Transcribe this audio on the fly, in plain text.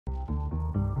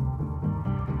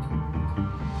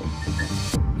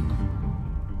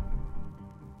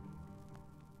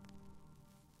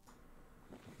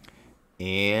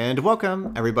And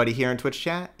welcome everybody here in Twitch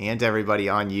chat and everybody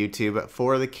on YouTube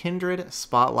for the Kindred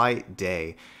Spotlight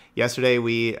Day. Yesterday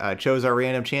we chose our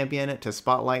random champion to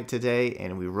spotlight today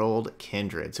and we rolled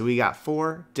Kindred. So we got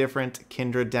 4 different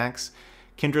Kindred decks.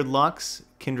 Kindred Lux,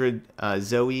 Kindred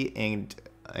Zoe, and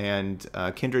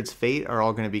Kindred's Fate are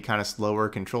all going to be kind of slower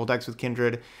control decks with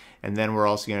Kindred. And then we're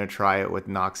also going to try it with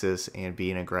Nasus and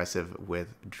being aggressive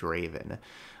with Draven.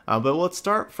 But let's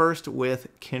start first with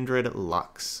Kindred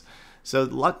Lux. So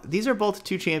these are both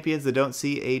 2 champions that don't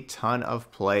see a ton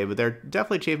of play, but they're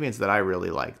definitely champions that I really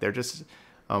like. They're just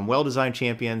well-designed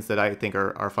champions that I think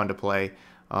are fun to play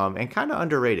and kind of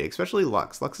underrated, especially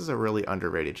Lux. Lux is a really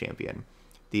underrated champion.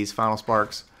 These Final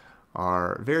Sparks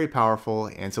are very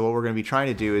powerful, and so what we're going to be trying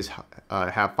to do is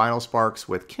have Final Sparks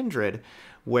with Kindred,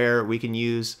 where we can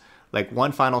use like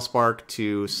 1 Final Spark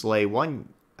to slay 1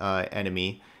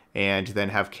 enemy, and then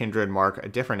have Kindred mark a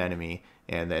different enemy,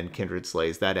 and then Kindred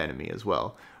slays that enemy as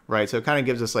well, right? So it kind of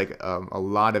gives us like a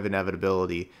lot of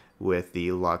inevitability with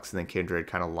the Lux, and then Kindred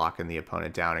kind of locking the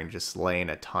opponent down and just slaying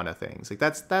a ton of things. Like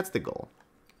that's the goal.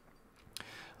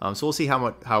 So we'll see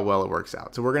how well it works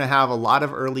out. So we're gonna have a lot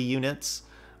of early units,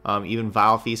 even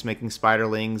Vile Feast making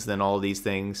Spiderlings, then all of these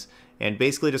things, and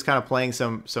basically just kind of playing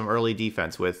some early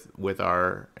defense with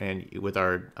our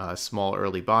small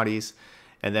early bodies.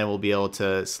 And then we'll be able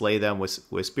to slay them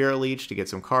with Spirit Leech to get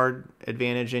some card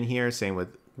advantage in here. Same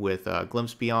with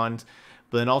Glimpse Beyond.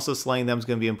 But then also slaying them is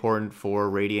going to be important for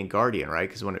Radiant Guardian, right?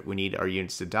 Because we need our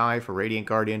units to die for Radiant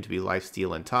Guardian to be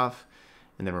lifesteal and tough.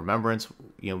 And then Remembrance,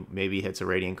 maybe hits a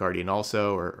Radiant Guardian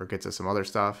also, or gets us some other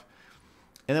stuff.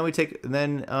 And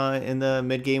then in the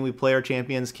mid game we play our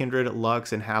champions Kindred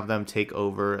Lux and have them take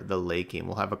over the late game.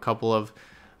 We'll have a couple of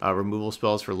removal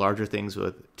spells for larger things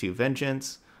with 2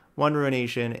 Vengeance, 1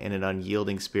 Ruination, and an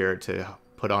Unyielding Spirit to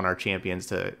put on our champions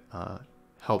to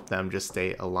help them just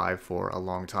stay alive for a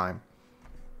long time.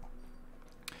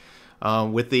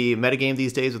 With the metagame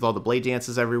these days, with all the blade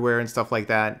dances everywhere and stuff like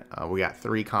that, we got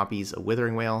 3 copies of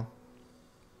Withering Wail.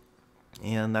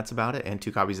 And that's about it, and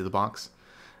 2 copies of the box.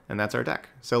 And that's our deck.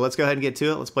 So let's go ahead and get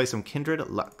to it. Let's play some Kindred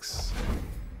Lux.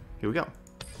 Here we go.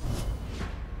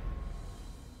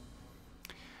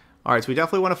 Alright, so we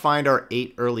definitely want to find our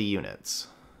 8 early units.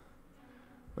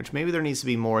 Which maybe there needs to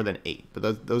be more than 8,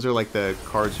 but those are like the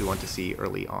cards we want to see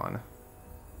early on.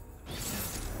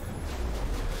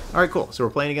 Alright, cool. So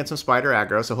we're playing against some Spider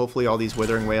aggro, so hopefully all these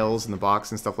Withering Wails in the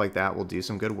box and stuff like that will do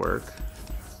some good work.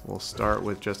 We'll start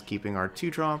with just keeping our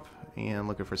 2-drop and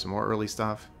looking for some more early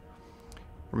stuff.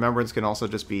 Remembrance can also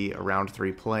just be a round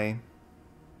 3 play.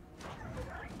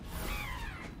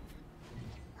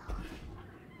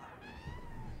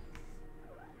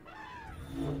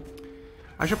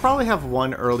 I should probably have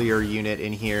 1 earlier unit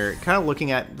in here, kind of looking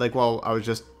at, like, while I was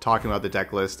just talking about the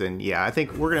deck list, and yeah, I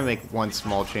think we're going to make 1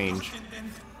 small change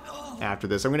after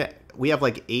this. We have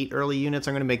like 8 early units,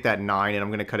 I'm going to make that 9, and I'm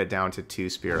going to cut it down to 2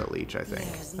 Spirit Leech, I think.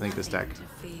 I think this deck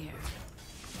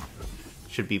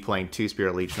should be playing 2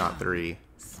 Spirit Leech, not 3,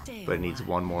 but it needs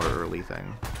 1 more early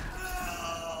thing.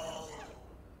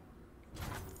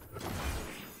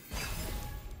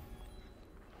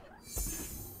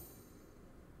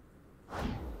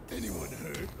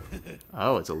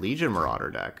 Oh, it's a Legion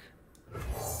Marauder deck.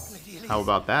 How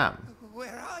about that?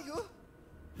 Where are you?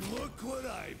 Look what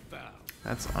I found.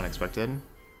 That's unexpected.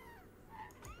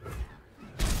 I'm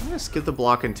gonna skip the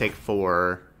block and take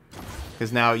 4,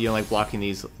 because now like blocking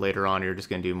these later on, you're just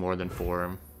gonna do more than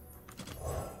 4.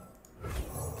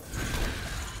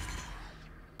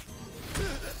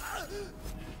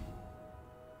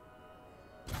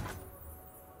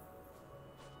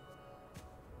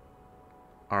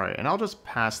 Alright, and I'll just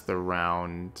pass the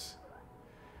round.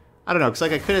 I don't know, because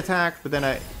like I could attack, but then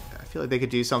I feel like they could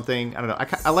do something. I don't know.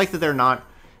 I like that they're not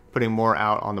putting more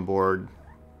out on the board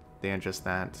than just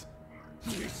that.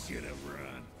 You should have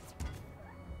run.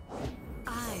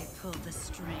 I pull the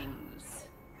strings.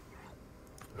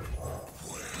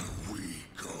 Where we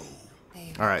go.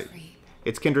 Alright,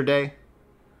 it's Kindred Day.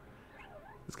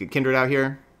 Let's get Kindred out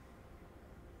here.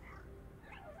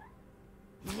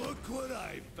 Look what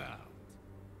I found.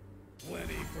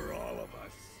 Plenty for all of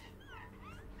us.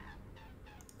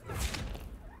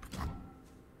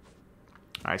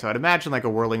 Alright, so I'd imagine like a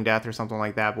Whirling Death or something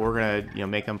like that, but we're gonna,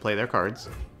 make them play their cards.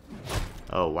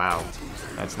 Oh wow,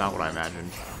 that's not what I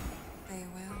imagined. They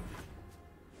will.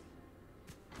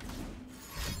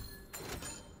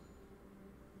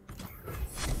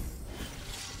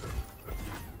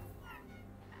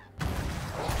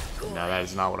 No, that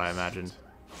is not what I imagined.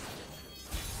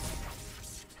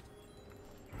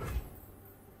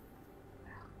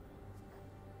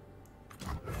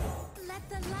 Let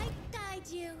the light guide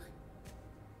you.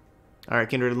 Alright,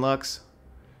 Kindred Lux.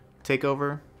 Take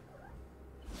over.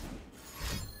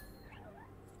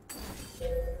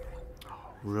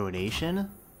 Ruination?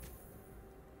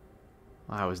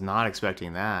 I was not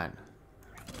expecting that.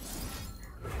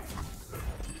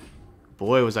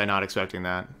 Boy, was I not expecting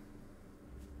that.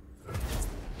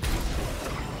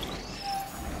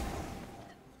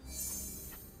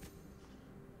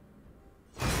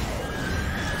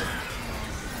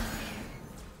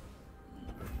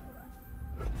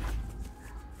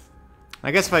 I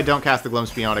guess if I don't cast the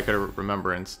Glimpse Beyond, I could have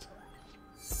remembranced.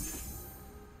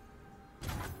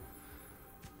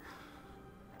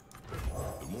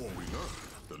 The more we learn,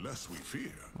 the less we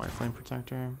fear. White Flame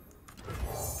Protector.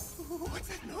 What's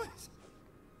that noise?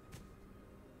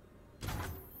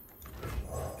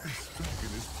 This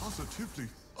dragon is positively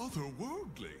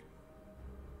otherworldly.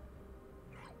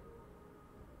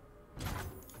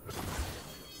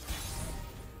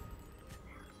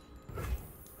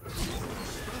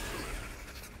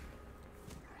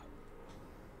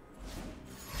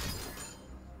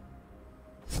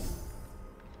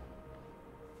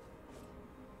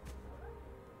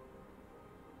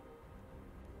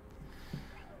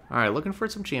 Alright, looking for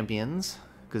some champions,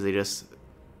 because they just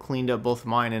cleaned up both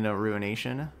mine and a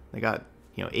Ruination. They got,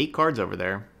 8 cards over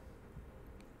there.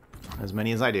 As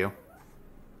many as I do.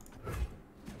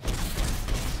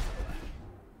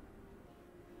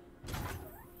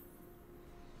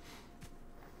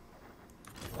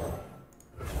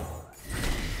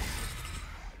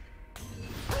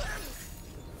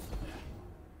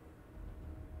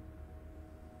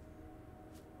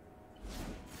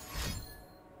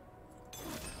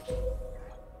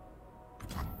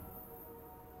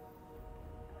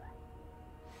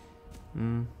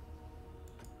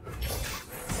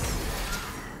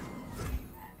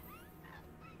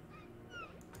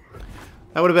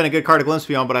 That would have been a good card to Glimpse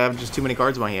Beyond, but I have just too many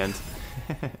cards in my hand.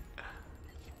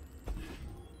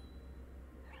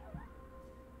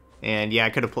 And yeah,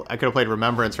 I could have played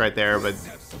Remembrance right there, but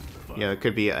it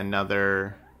could be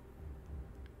another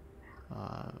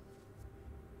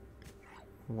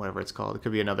whatever it's called. It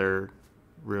could be another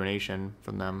Ruination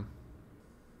from them.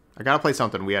 I gotta play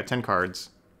something. We got 10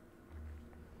 cards.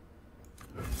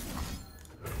 Don't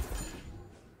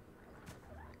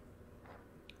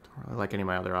really like any of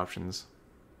my other options.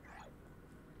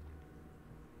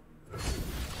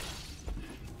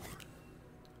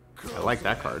 I like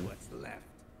that card. What's left?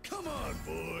 Come on,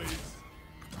 boys.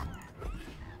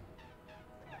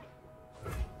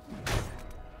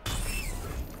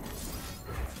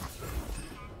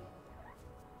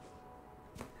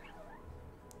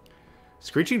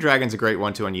 Screeching Dragon's a great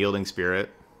one to Unyielding Spirit.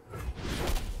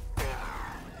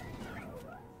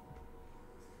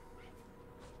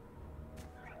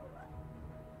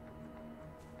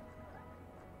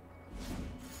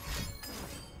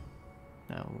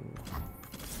 No.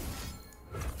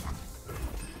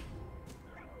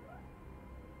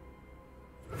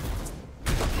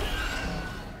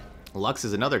 Lux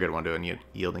is another good one to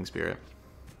Unyielding Spirit.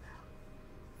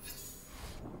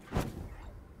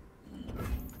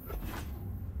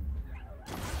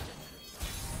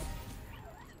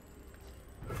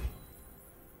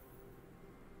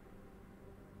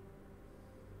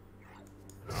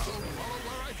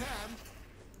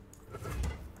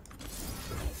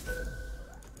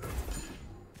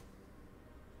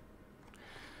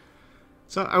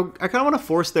 So I kind of want to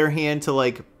force their hand to,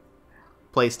 like,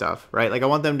 play stuff, right? Like, I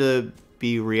want them to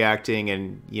be reacting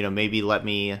and, maybe let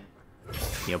me,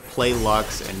 play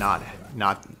Lux and not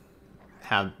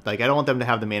have, like, I don't want them to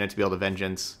have the mana to be able to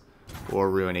Vengeance or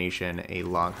Ruination a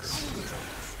Lux.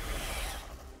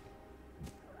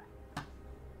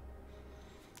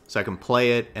 So I can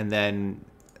play it and then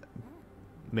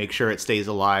make sure it stays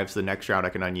alive so the next round I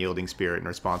can Unyielding Spirit in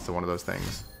response to one of those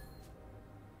things.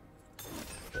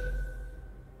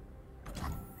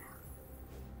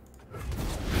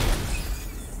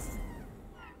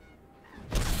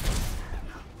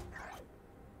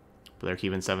 But they're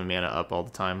keeping 7 mana up all the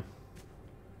time.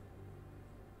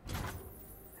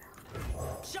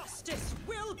 Justice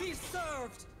will be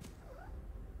served.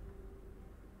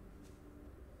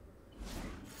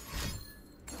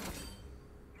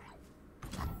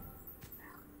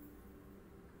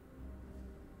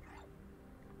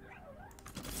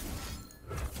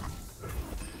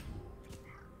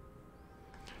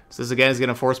 So this again is going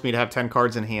to force me to have 10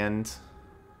 cards in hand.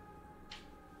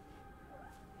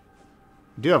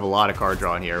 We do have a lot of card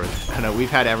draw in here. I know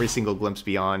we've had every single Glimpse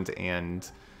Beyond and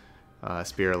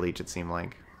Spirit Leech, it seemed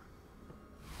like.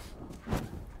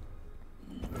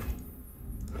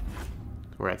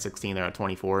 We're at 16, they're at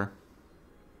 24.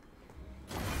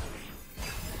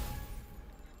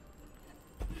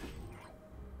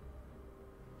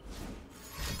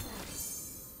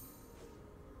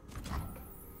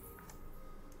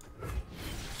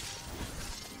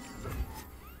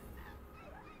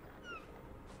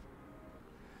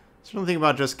 don't think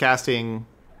about just casting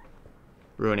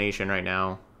Ruination right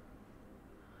now.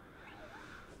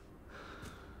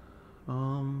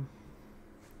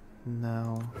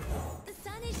 No. The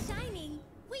sun is shining.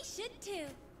 We should too.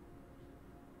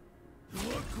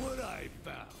 Look what I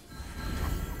found.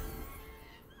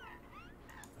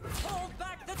 Hold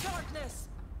back the darkness!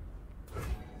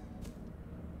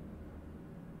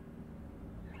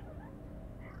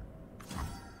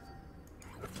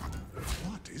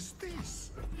 What is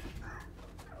this?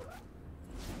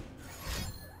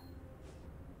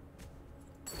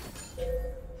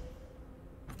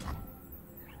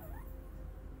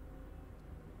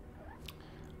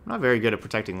 I'm not very good at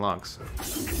protecting Lux.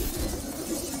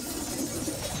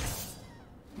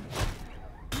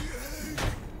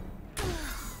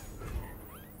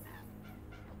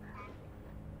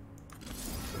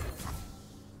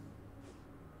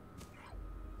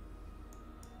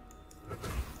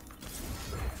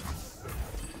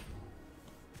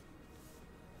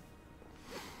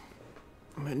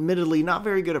 I'm admittedly not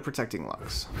very good at protecting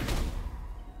Lux.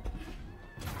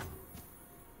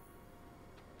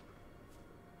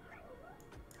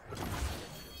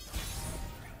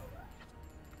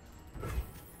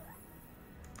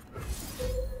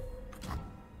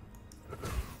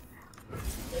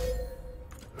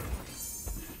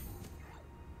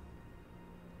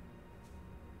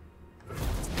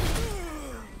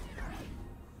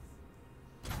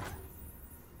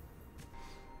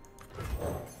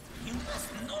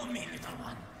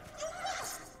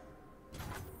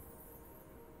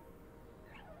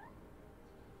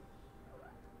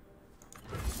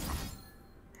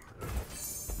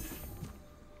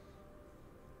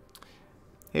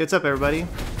 Hey, what's up, everybody?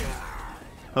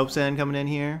 Hope's End coming in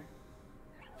here.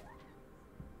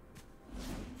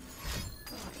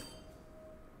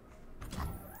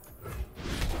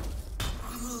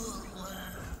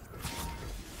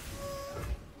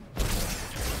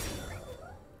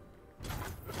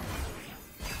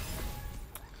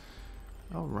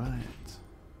 All right.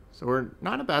 So we're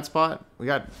not in a bad spot. We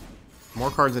got more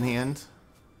cards in hand.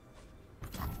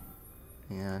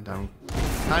 And I'm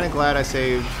kind of glad I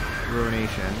saved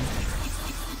Ruination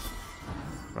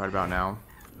right about now.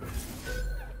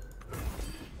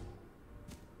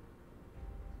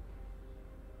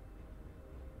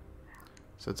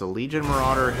 So it's a Legion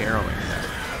Marauder Harrowing deck.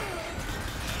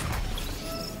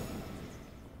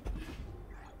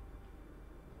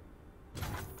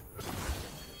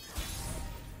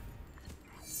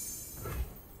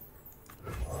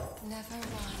 Never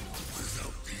one.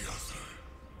 Without the other,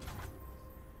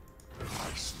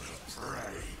 I smell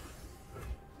prey.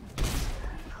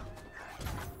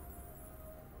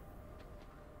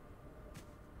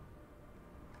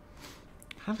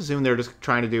 I have assumed they're just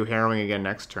trying to do Harrowing again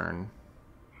next turn.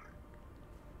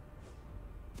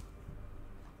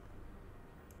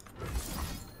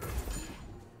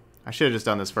 I should have just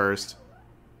done this first.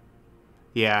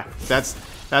 Yeah, that's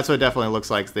what it definitely looks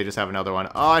like. They just have another one.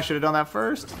 Oh, I should have done that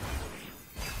first.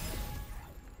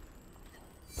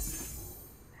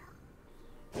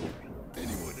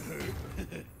 Anyone hurt?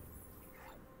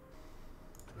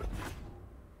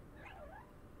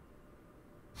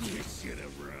 You should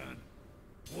have run.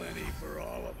 Plenty for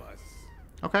all of us.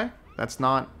 Okay, that's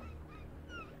not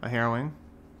a Harrowing.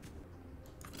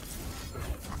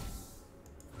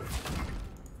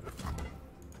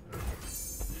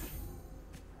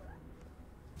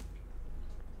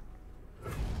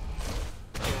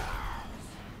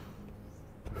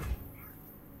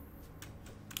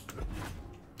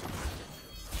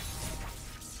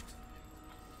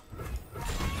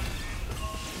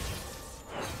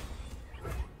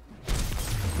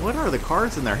 What are the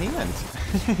cards in their hand?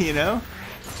 You know?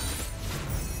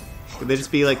 Could they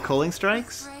just be like Culling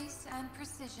Strikes? Grace and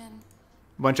precision.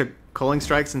 A bunch of Culling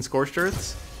Strikes and Scorched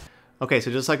Earths? Okay,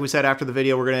 so just like we said after the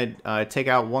video, we're going to take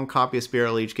out one copy of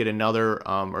Spirit Leech, get another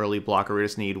early blocker. We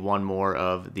just need one more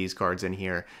of these cards in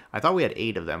here. I thought we had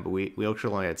 8 of them, but we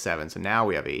actually only had 7, so now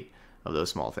we have 8 of those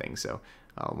small things. So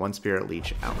one Spirit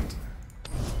Leech out.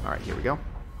 All right, here we go.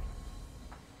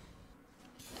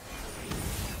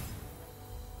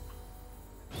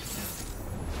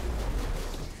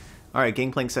 Alright,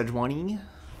 Gangplank Sejuani.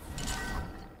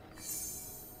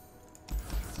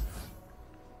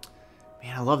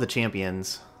 Man, I love the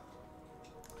champions.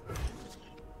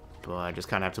 But I just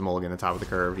kind of have to mulligan the top of the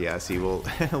curve. Yeah, see, we'll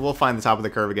find the top of the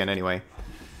curve again anyway.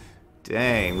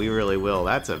 Dang, we really will.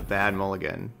 That's a bad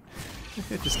mulligan.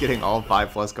 Just getting all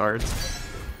 5+ cards.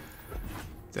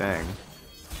 Dang.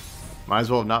 Might as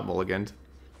well have not mulliganed.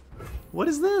 What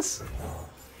is this?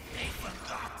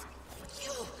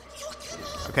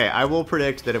 Okay, I will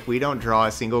predict that if we don't draw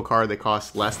a single card that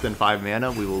costs less than 5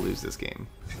 mana, we will lose this game.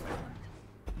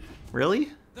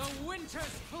 Really? The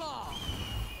Winter's Claw.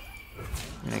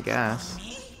 I mean, I guess.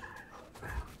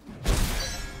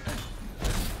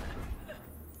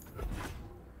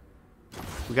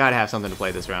 We gotta have something to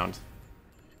play this round.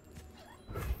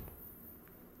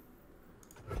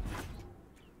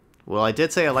 Well, I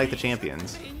did say I like the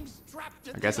champions.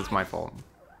 I guess it's my fault.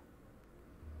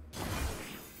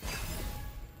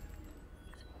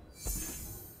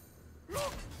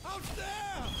 Look out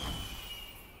there!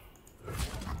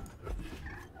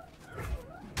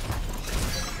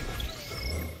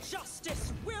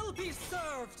 Justice will be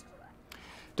served.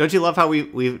 Don't you love how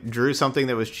we drew something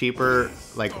that was cheaper,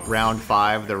 like round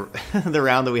 5, the the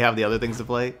round that we have the other things to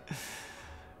play?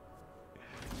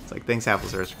 It's like, thanks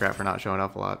Hapless Aristocrat for not showing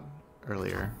up a lot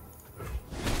earlier.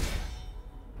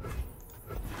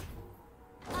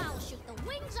 I'll shoot the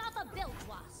wings off a bilge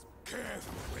wasp.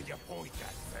 Careful where you point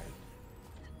that thing.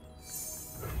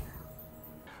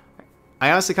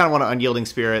 I honestly kind of want to Unyielding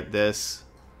Spirit this,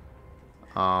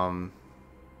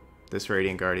 this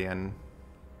Radiant Guardian.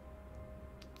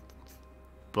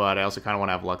 But I also kind of want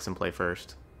to have Lux in play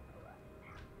first.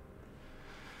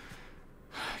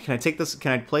 Can I take this?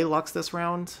 Can I play Lux this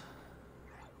round?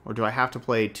 Or do I have to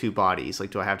play 2 bodies? Like,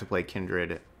 do I have to play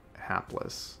Kindred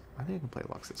Hapless? I think I can play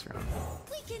Lux this round.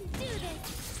 We can do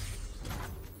this.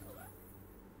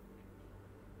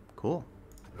 Cool.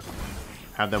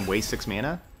 Have them waste 6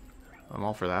 mana? I'm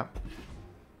all for that.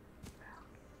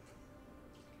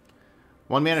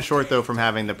 1 mana short, though, from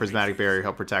having the Prismatic Barrier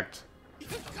help protect You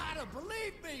gotta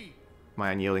believe me!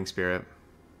 my Unyielding Spirit.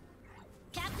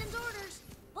 Captain's orders.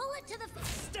 Bullet to the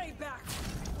face. Stay back.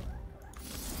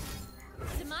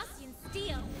 Demacian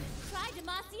steel. Try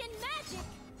Demacian magic.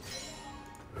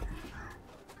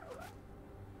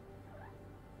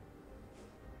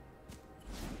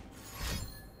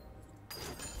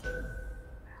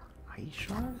 Ice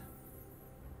Shard?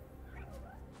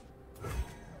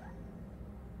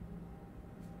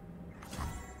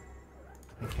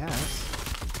 I guess.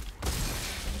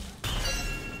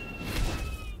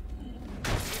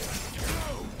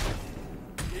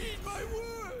 Heed my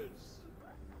words!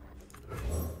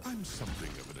 I'm something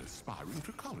of an aspiring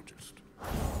trichologist.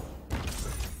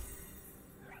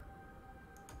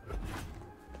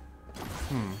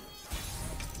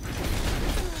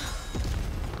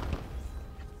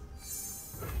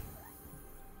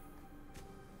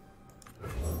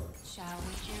 Shall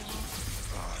we, Jarvan?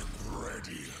 I'm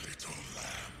ready, little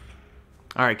lamb.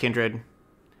 Alright, Kindred.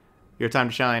 Your time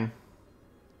to shine.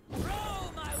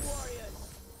 Roll, my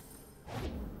warriors.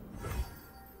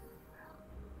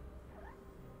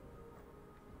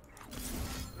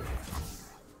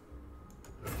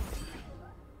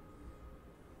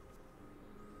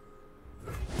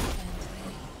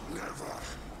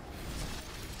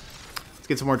 Let's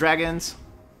get some more dragons.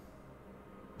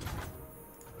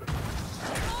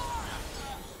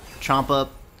 Chomp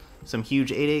up some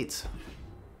huge 8/8s.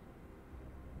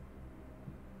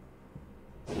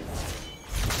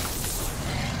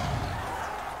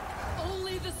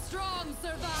 Only the strong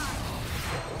survive.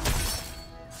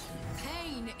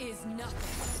 Pain is nothing.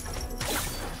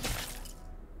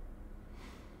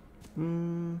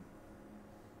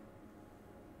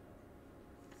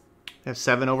 I have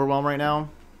 7 Overwhelm right now.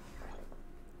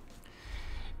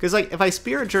 Because, like, if I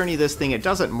Spirit Journey this thing, it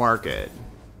doesn't mark it.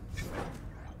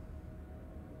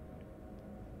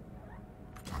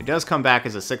 It does come back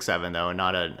as a 6/7 though, and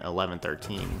not an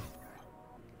 11/13.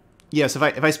 Yes, if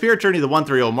I Spirit Journey the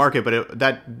 1/3, it'll mark it, but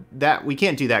that we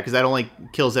can't do that because that only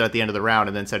kills it at the end of the round,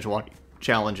 and then Sejuani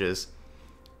challenges,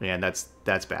 and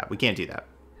that's bad. We can't do that.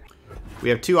 We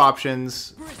have 2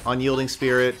 options: Unyielding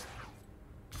Spirit,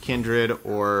 Kindred,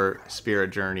 or Spirit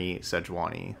Journey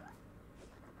Sejuani.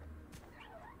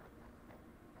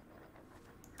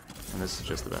 And this is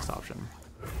just the best option.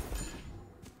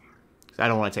 'Cause I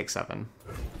don't want to take 7.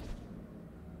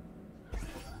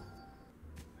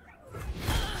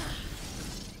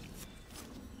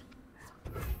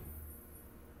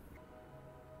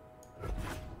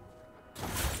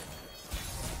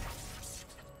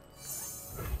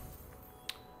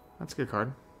 That's a good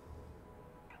card.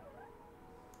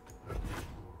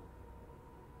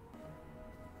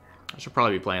 I should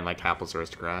probably be playing like Hapless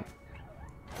Aristocrat.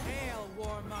 Hail,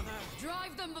 War Mother.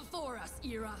 Drive them before us,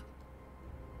 Era.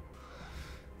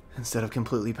 Instead of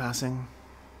completely passing.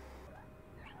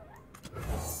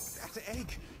 That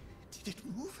egg, did it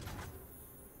move?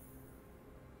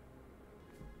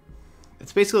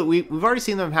 It's basically, we've already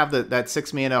seen them have that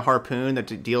 6 mana Harpoon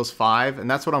that deals 5, and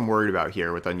that's what I'm worried about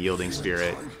here with Unyielding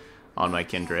Spirit on my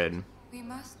Kindred. We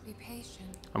must be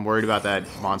patient. I'm worried about that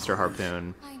monster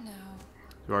harpoon. I know.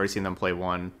 We've already seen them play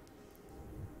one.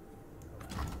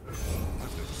 I've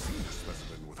never seen a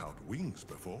specimen without wings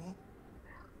before.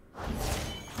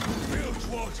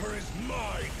 Bilgewater is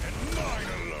mine and mine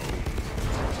alone.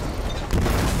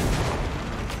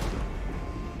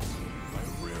 I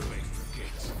rarely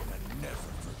forget and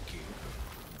never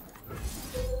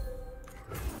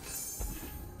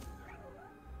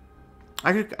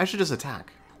forgive. I should just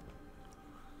attack.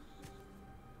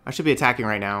 I should be attacking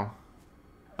right now.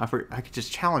 I could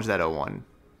just challenge that 0-1.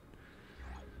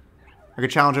 I could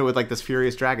challenge it with like this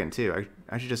Furious Dragon too.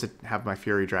 I should just have my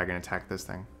Fury Dragon attack this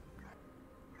thing.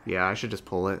 Yeah, I should just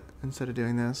pull it instead of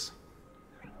doing this.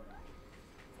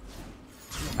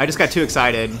 I just got too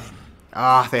excited.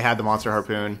 Ah, they had the Monster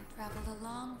Harpoon. Traveled a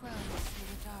long road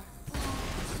through the dark.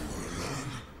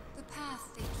 The path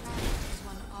they traveled is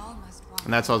one all must walk.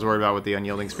 And that's what I was worried about with the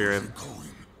Unyielding Spirit.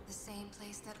 The same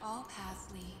place that all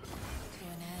paths lead to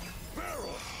an end.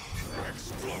 Barrel!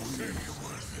 Explosive!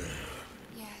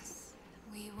 Yes,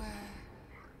 we were.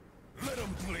 Let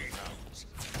them bleed out.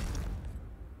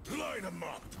 Line them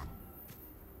up.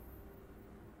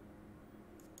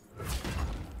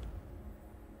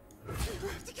 You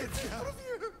have to get me out of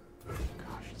here.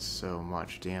 Gosh, it's so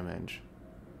much damage.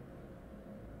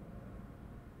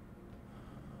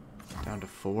 Down to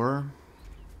 4.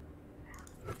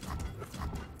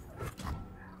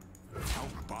 How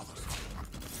bothersome.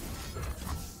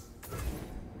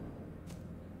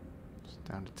 It's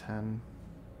down to 10.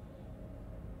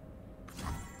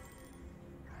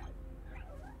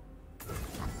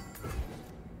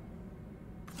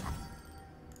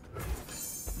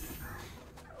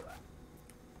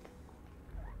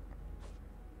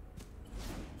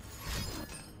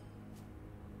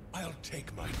 I'll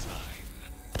take my time.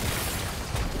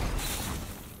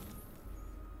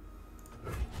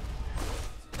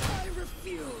 I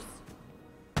refuse.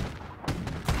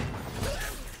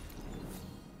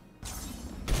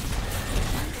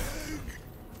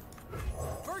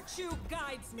 Virtue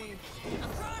guides me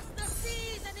across the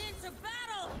seas and into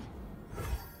battle.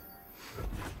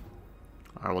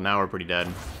 Alright, well now we're pretty dead.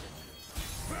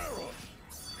 Barrel!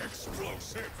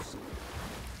 Explosives!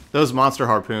 Those Monster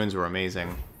Harpoons were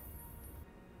amazing.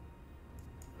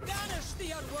 Banish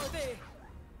the unworthy.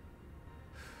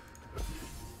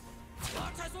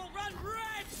 Waters will run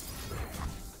red.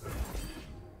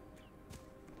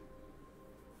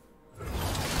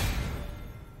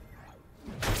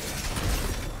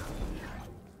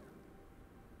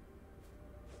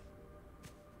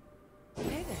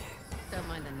 Hey there. Don't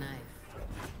mind a knife.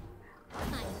 I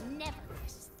never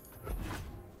miss.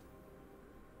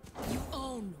 You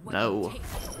own what No. you take.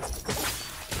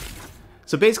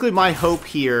 So basically my hope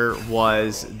here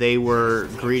was they were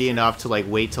greedy enough to like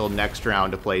wait till next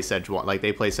round to play Sejuani. Like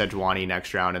they play Sejuani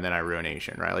next round and then I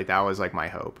Ruination, right? Like that was like my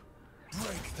hope.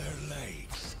 Break their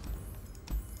legs.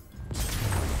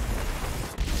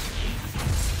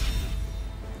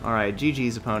 Alright,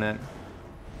 GG's opponent.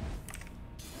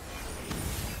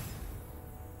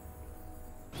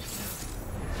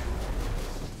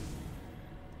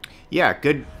 Yeah,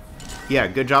 good. Yeah,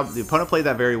 good job. The opponent played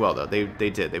that very well, though. They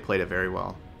did. They played it very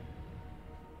well.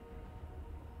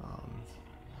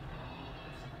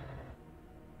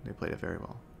 They played it very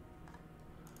well.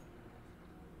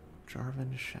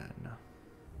 Jarvan, Shen.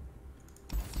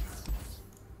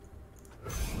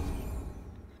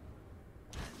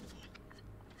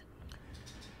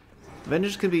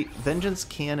 Vengeance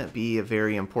can be a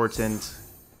very important.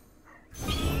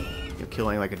 You're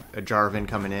killing like a Jarvan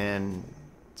coming in,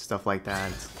 stuff like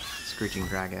that. Screeching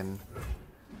Dragon.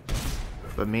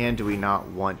 But man, do we not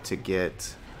want to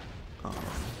get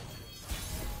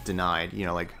denied. You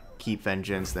know, like keep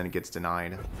Vengeance, then it gets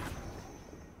denied.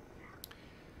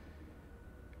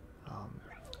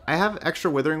 I have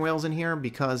extra Withering Wails in here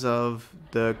because of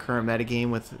the current metagame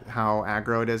with how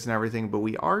aggro it is and everything, but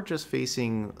we are just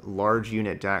facing large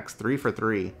unit decks, 3 for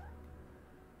 3,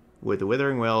 with the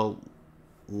Withering Wail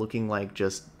looking like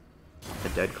just a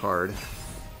dead card.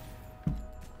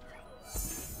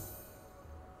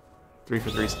 3 for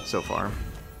 3 so far.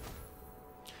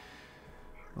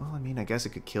 Well, I mean, I guess it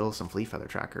could kill some Fleet Feather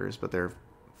Trackers, but they're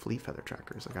Fleet Feather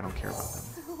Trackers. Like, I don't care about them.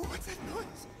 What's that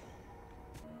noise?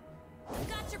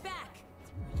 Got your back.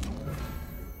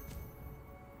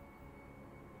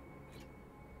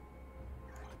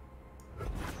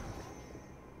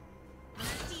 The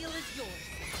steel is yours.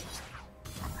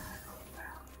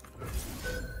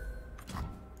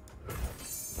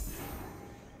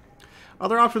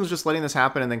 Other option was just letting this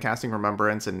happen and then casting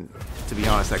Remembrance, and to be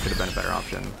honest, that could have been a better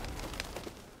option.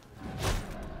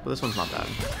 But this one's not bad.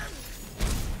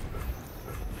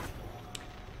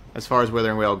 As far as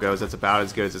Withering Wail goes, that's about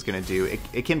as good as it's going to do.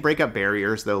 It can break up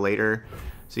barriers, though, later.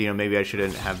 So, you know, maybe I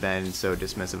shouldn't have been so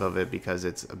dismissive of it because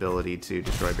its ability to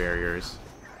destroy barriers.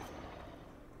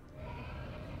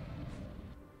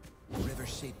 River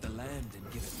shape the land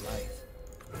and give it life.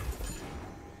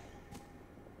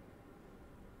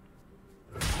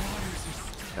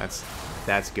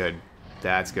 That's good.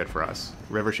 That's good for us.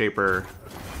 River Shaper.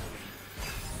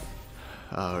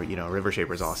 You know, River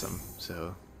Shaper's awesome.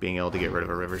 So being able to get rid of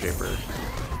a River Shaper,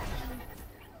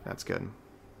 that's good.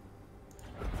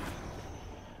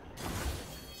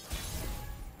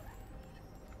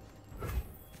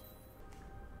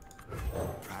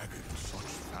 Dragons, such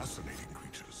fascinating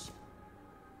creatures.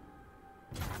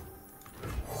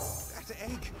 That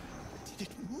egg, did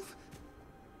it move?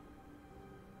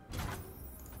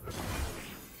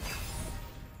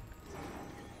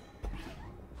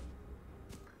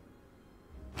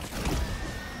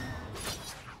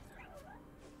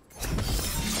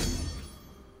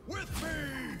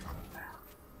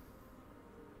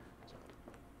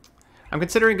 I'm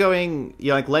considering going, you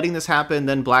know, like letting this happen,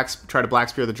 then try to Black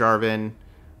Spear the Jarvan.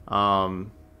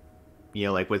 You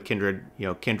know, like with Kindred, you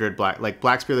know, Kindred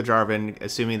Black Spear the Jarvan,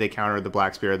 assuming they counter the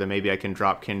Black Spear, then maybe I can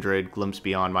drop Kindred, Glimpse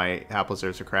Beyond my Hapless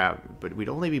Aristocrat, but we'd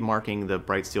only be marking the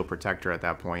Bright Steel Protector at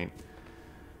that point.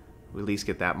 We at least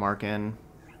get that mark in.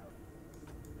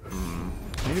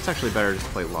 Maybe it's actually better just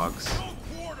to play Lux.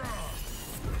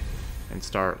 And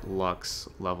start Lux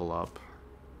level up.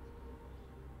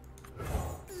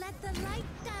 Let the light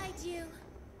guide you.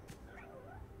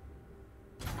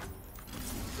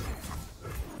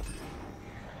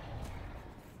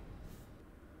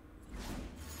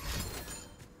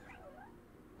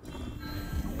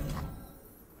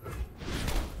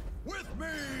 With me!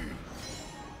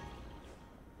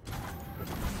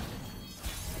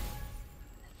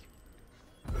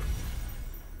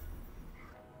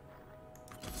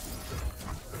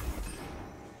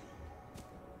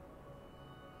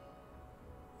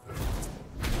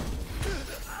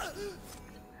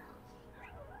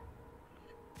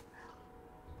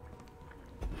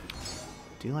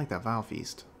 Do you like that Vile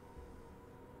Feast?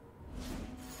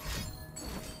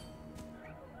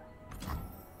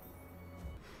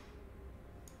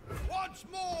 Once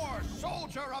more,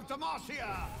 soldier of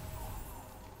Demacia!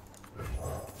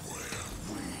 Where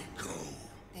we go.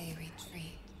 They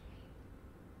retreat.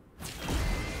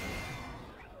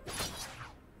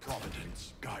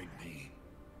 Providence, guide me.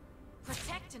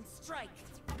 Protect and strike.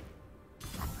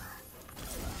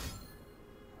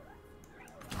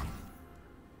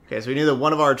 Okay, so we knew that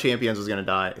one of our champions was going to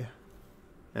die.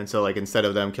 And so, like, instead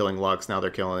of them killing Lux, now they're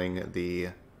killing the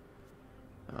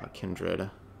Kindred. I've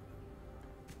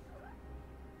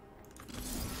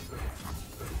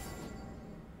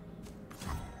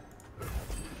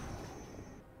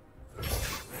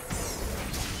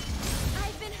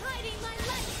been hiding my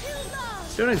light too long.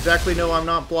 Don't exactly know I'm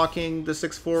not blocking the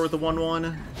 6-4 with the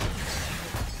 1-1.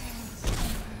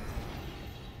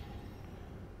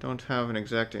 Don't have an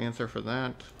exact answer for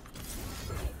that.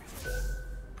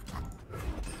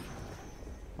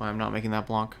 Why I'm not making that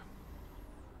block.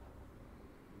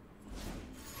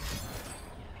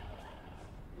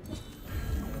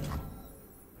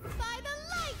 By the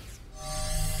light.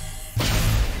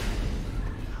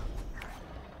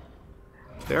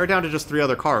 They are down to just 3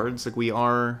 other cards. Like, we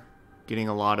are getting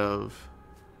a lot of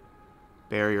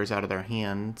barriers out of their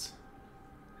hands.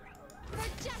 For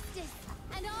justice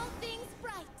and all things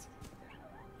bright.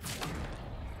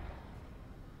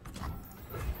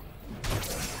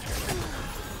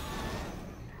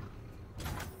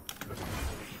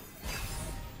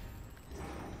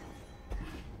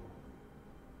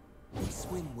 We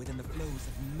swim within the flows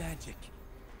of magic.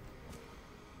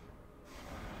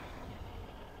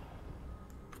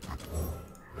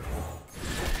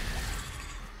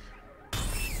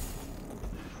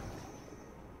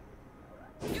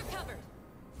 You're covered.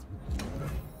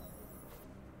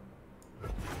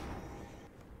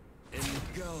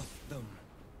 Engulf them.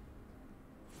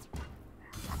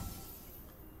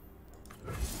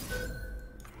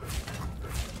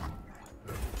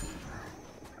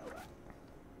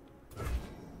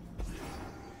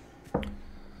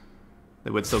 They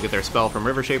would still get their spell from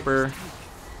River Shaper.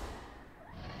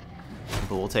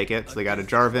 But we'll take it. So they got a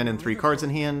Jarvan and 3 cards in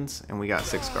hand, and we got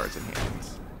 6 cards in hand.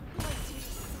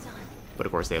 But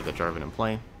of course they have the Jarvan in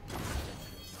play.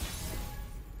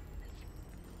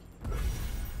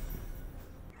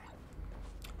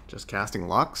 Just casting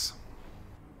Lux.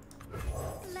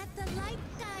 Let the light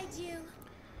guide you.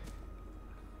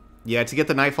 Yeah, to get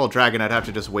the Nightfall Dragon, I'd have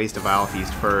to just waste a Vile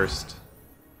Feast first.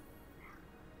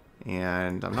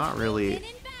 And I'm not really... In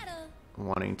battle.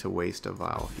 wanting to waste a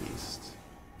Vile Feast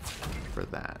for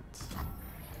that.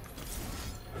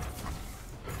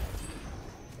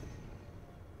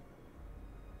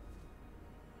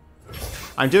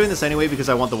 I'm doing this anyway because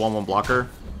I want the 1/1 blocker.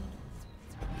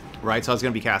 Right, so I was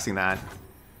going to be casting that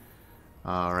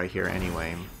right here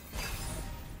anyway.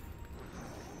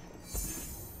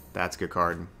 That's a good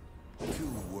card. 2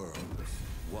 worlds,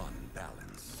 1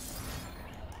 balance.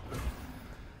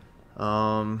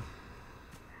 I'm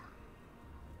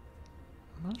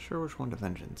not sure which one to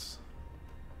Vengeance.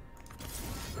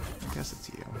 I guess it's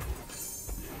you.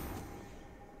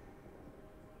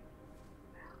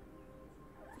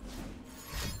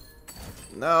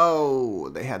 No,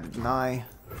 they had to deny.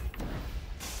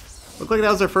 Looked like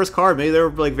that was their first card. Maybe they were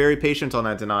like very patient on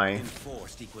that deny.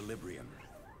 Enforced equilibrium.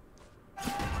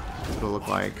 That's what it looked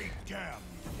like. They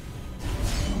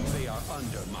are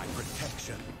under my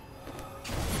protection.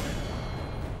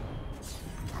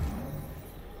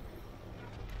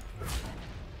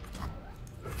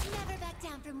 Never back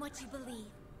down from what you believe.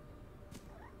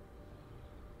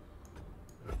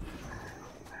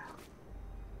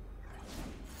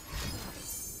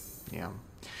 Yeah.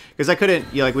 Because I couldn't,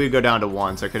 yeah, like we would go down to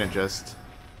 1, so I couldn't just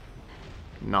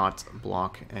not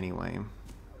block anyway.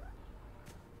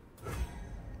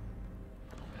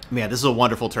 Yeah, this is a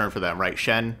wonderful turn for them, right?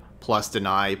 Shen plus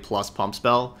deny plus pump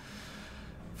spell.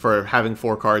 For having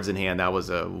 4 cards in hand, that was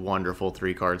a wonderful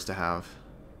 3 cards to have.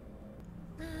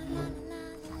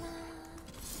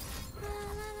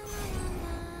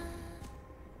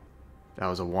 That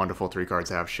was a wonderful 3 cards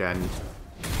to have. Shen,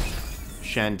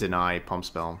 deny, pump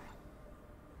spell.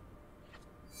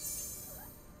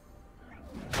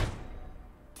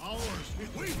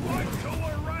 We fight till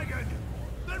we're ragged,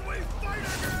 then we fight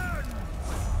again.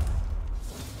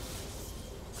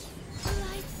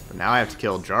 But now I have to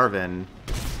kill Jarvan.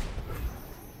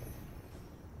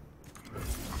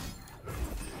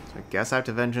 So I guess I have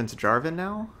to Vengeance Jarvan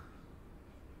now?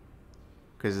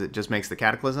 Because it just makes the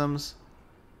Cataclysms?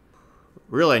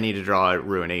 Really, I need to draw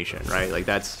Ruination, right? Like,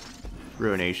 that's...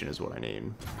 Ruination is what I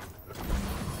need.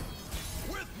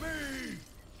 With me.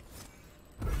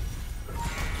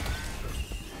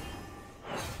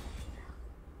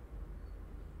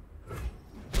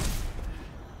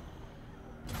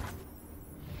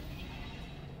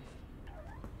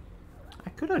 I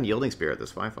could Unyielding Spirit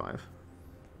this 5/5.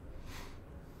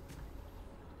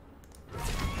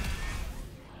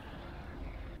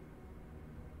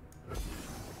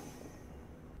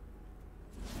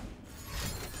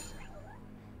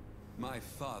 My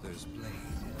father's blade.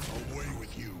 Away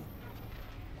with you.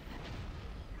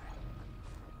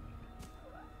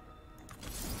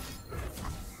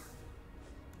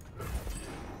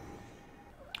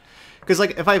 Because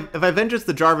like if I Vengeance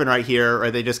the Jarvan right here,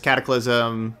 or they just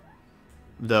Cataclysm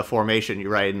the formation,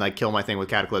 right, and like kill my thing with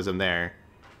Cataclysm there.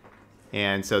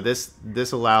 And so this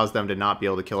allows them to not be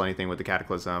able to kill anything with the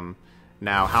Cataclysm.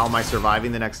 Now, how am I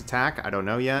surviving the next attack? I don't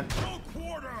know yet.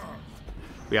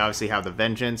 We obviously have the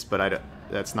Vengeance, but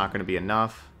that's not going to be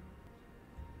enough.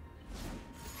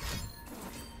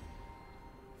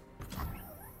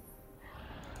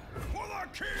 For the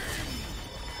king.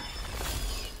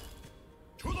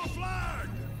 To the flag.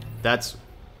 That's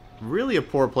really a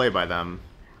poor play by them.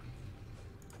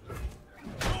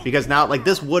 Because now, like,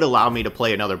 this would allow me to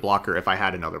play another blocker if I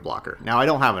had another blocker. Now, I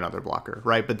don't have another blocker,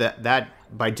 right? But that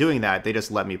by doing that, they just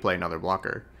let me play another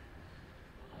blocker.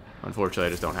 Unfortunately, I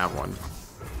just don't have one.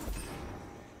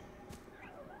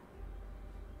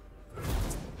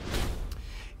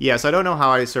 Yeah, so I don't know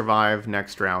how I survive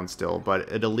next round still, but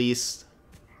it at least,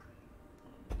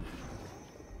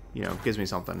 you know, gives me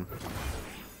something. To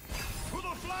the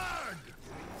flag.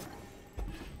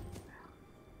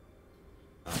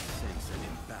 I sense an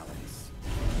imbalance.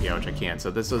 Yeah, which I can't. So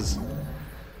this was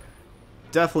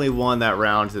definitely won that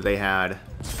round that they had.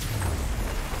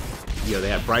 You know, they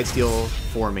had Brightsteel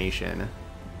formation,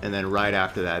 and then right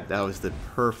after that, that was the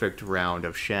perfect round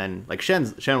of Shen. Like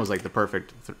Shen was like the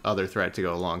perfect other threat to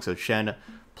go along. So Shen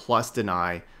plus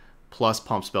deny plus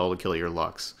pump spell to kill your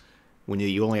Lux. When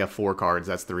you only have 4 cards,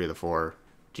 that's 3 of the 4.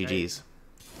 GG's.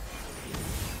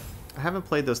 I haven't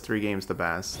played those 3 games the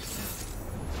best.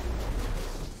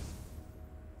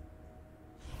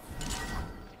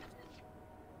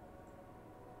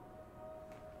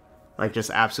 Like,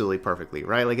 just absolutely perfectly,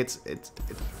 right? Like, it's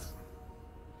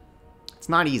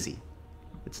not easy.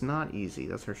 It's not easy,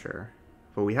 that's for sure.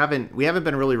 But we haven't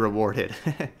been really rewarded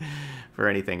for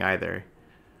anything either.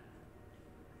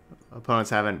 Opponents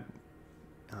haven't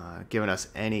given us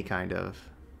any kind of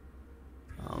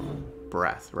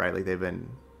breath, right? Like, they've been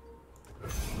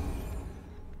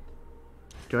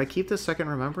Do I keep this second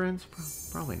remembrance?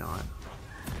 Probably not.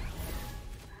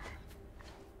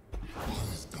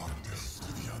 Is darkness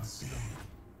to the unseen.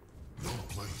 No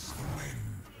place for men.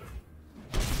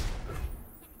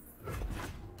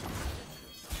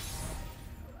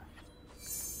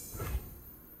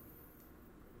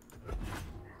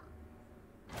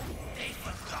 They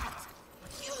forgot.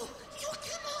 You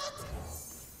cannot.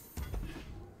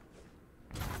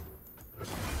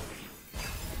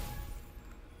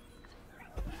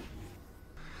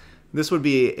 This would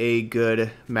be a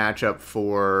good matchup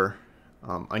for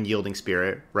Unyielding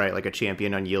Spirit, right? Like a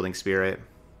champion Unyielding Spirit.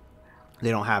 They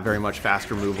don't have very much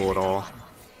fast removal at all.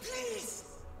 This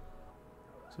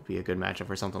would be a good matchup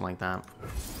for something like that.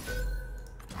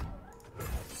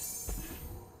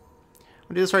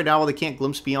 I'll do this right now while they can't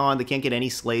Glimpse Beyond. They can't get any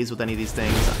slays with any of these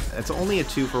things. It's only a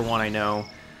 2-for-1, I know.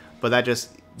 But that's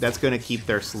going to keep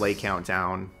their slay count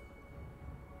down.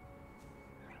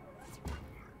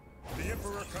 The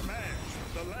Emperor commands,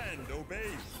 the land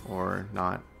obeys. Or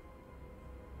not.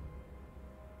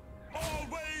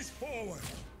 Always forward.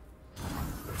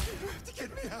 You have to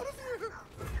get me out of here.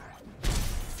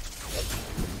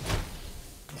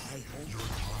 My hope. Your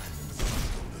time in the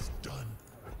cycle is done.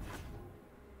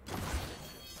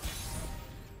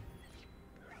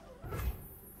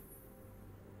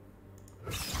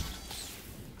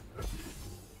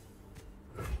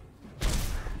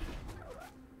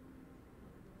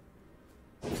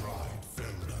 Pride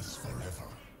filled us forever.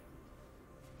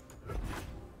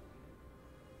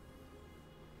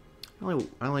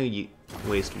 I only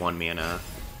waste 1 mana.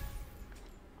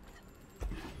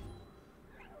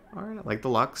 Alright, I like the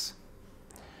Lux.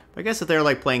 But I guess if they're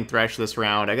like playing Thresh this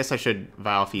round, I guess I should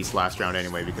Vile Feast last round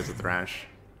anyway because of Thresh.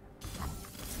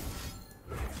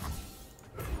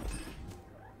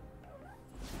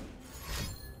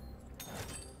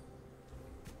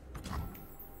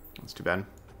 That's too bad.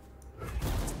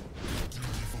 Duty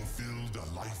fulfilled, a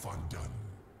life undone.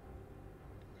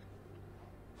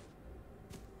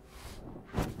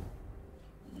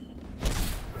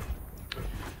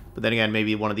 But then again,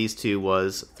 maybe one of these two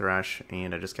was Thresh,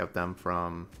 and I just kept them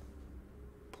from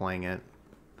playing it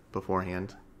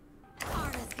beforehand.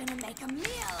 Arda's gonna make a meal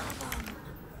of them.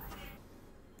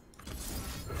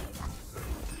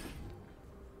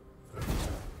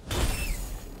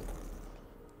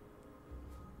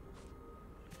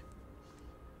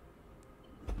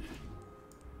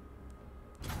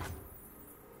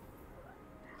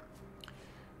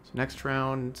 So next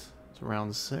round is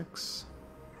round 6.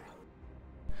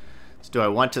 So do I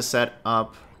want to set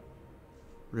up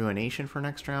Ruination for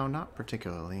next round? Not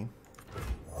particularly.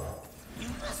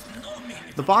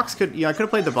 The box could... Yeah, I could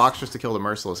have played the box just to kill the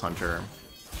Merciless Hunter.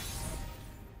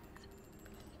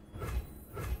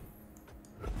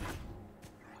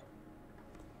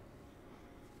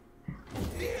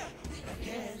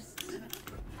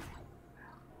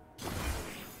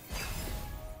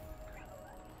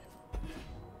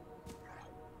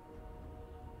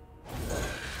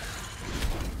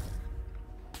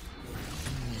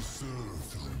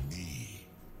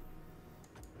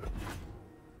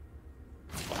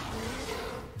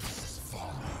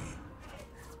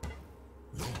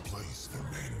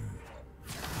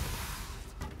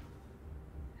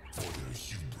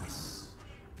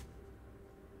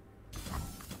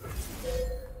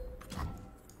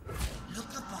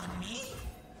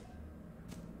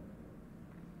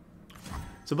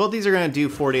 So both these are going to do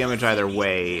 4 damage either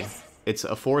way. It's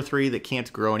a 4-3 that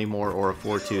can't grow anymore, or a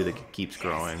 4-2 that keeps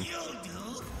growing.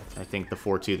 I think the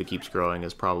 4-2 that keeps growing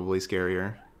is probably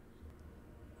scarier.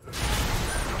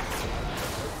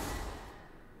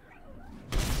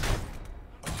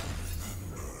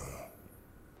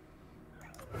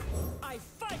 I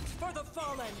fight for the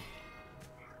fallen.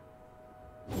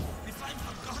 If I'm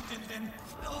forgotten, then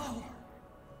no.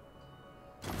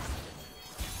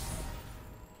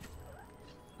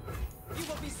 You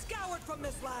will be scoured from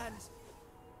this land.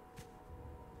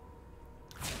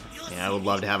 Yeah, I would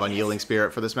love to have Unyielding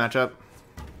Spirit for this matchup.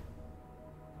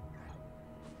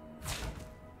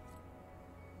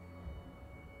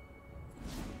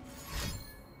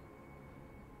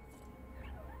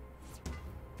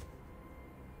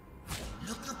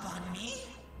 Look upon me.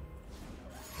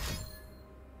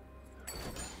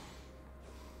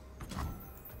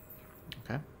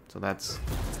 Okay, so that's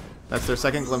their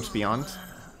second Glimpse Beyond.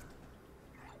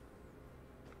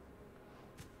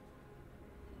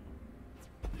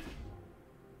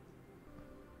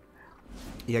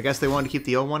 Yeah, I guess they wanted to keep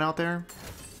the O1 out there.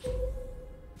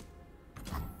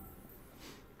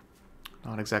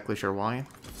 Not exactly sure why.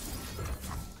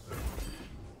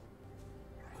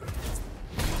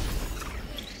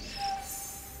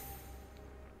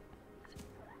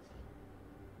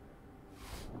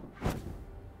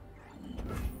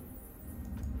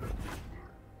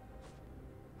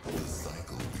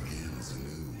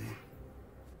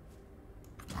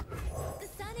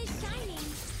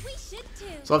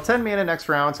 So I'll have 10 mana next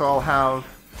round, so I'll have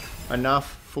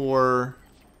enough for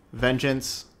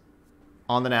Vengeance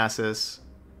on the Nasus,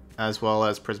 as well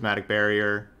as Prismatic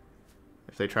Barrier,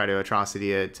 if they try to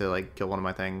Atrocity it to like kill one of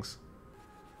my things.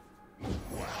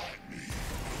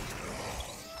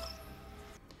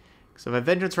 So if I have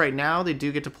Vengeance right now, they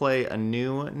do get to play a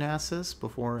new Nasus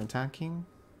before attacking.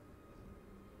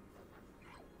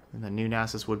 And the new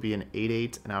Nasus would be an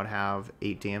 8/8, and I would have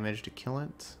 8 damage to kill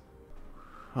it.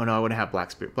 Oh no, I wouldn't have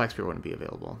Black Spear. Black Spear wouldn't be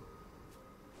available.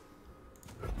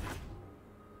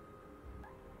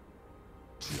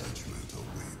 Judgment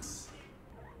awaits.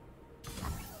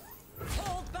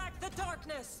 Hold back the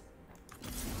darkness.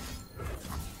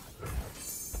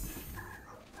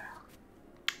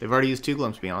 They've already used 2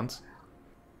 Glimpse Beyonds.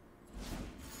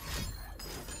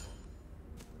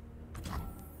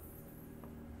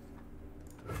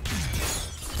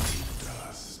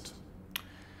 Dust.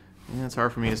 Yeah, it's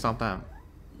hard for me to stop that.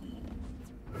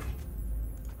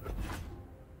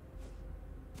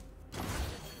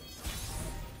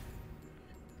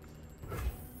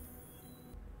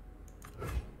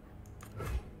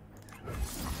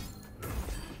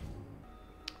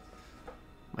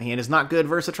 My hand is not good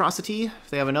versus Atrocity. If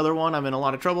they have another one, I'm in a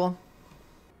lot of trouble.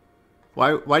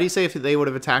 Why do you say if they would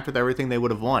have attacked with everything, they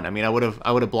would have won? I mean, I would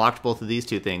have blocked both of these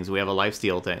 2 things. We have a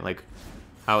lifesteal thing. Like,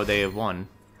 how would they have won?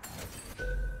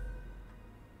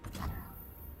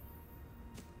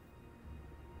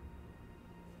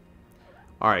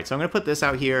 Alright, so I'm going to put this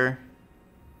out here.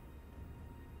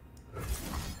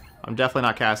 I'm definitely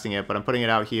not casting it, but I'm putting it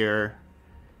out here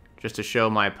just to show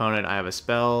my opponent I have a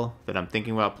spell that I'm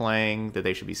thinking about playing that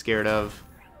they should be scared of.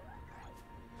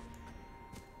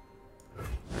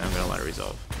 And I'm going to let it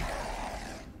resolve.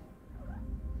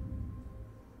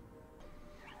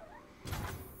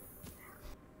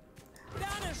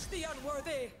 Banish the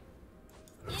unworthy.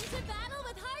 Into battle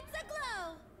with hearts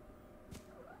aglow.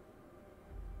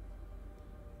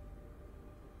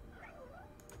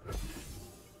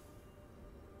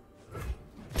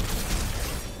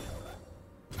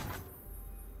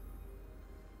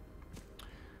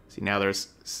 See, now they're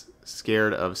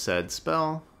scared of said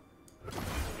spell.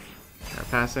 They're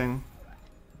passing.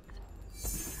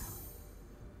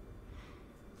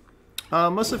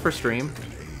 Mostly for stream.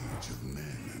 An age of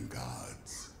men and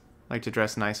gods. Like to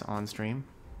dress nice on stream.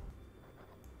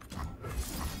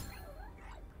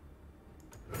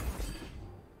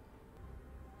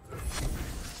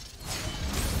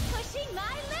 Pushing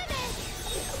my limits.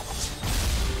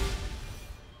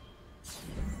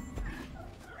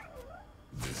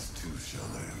 This too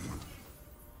shall end.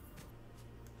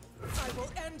 I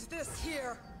will end this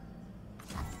here.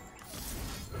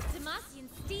 Demacian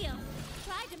steel.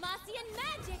 Try Demacian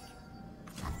magic.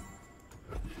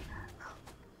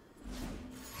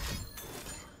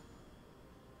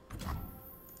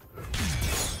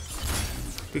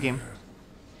 Good game.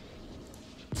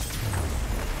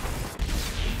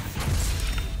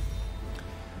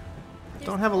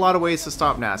 Don't have a lot of ways to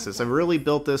stop Nasus. I've really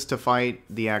built this to fight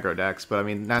the aggro decks, but I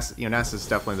mean, Nasus is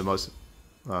definitely the most,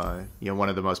 one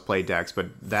of the most played decks. But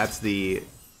that's the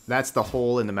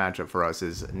hole in the matchup for us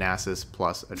is Nasus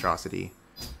plus Atrocity.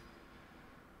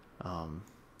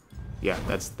 Yeah,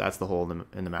 that's the hole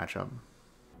in the matchup.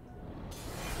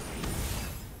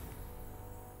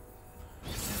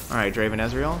 All right, Draven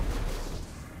Ezreal.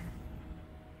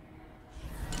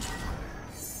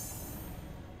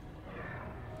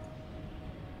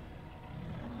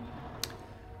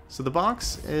 So the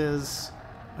box is,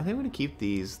 I think I'm gonna keep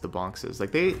the boxes.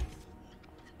 Like they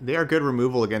are good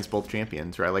removal against both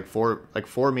champions, right? Like 4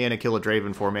 mana kill a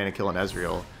Draven, 4 mana kill an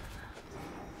Ezreal.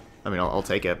 I mean, I'll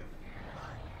take it.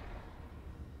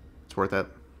 It's worth it.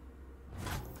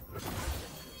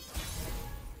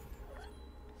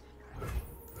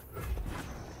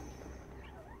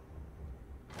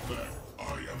 I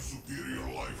am superior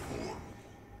life form.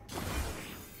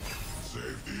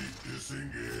 Safety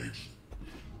disengaged.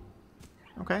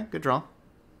 Okay, good draw.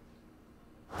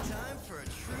 Time for a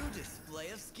true display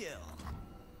of skill.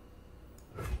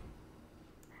 They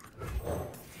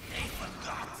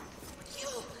forgot.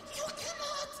 You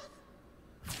cannot.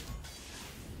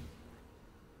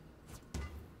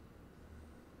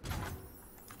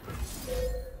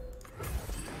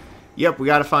 Yep, we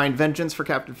gotta find Vengeance for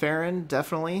Captain Farron,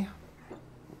 definitely.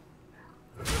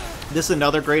 This is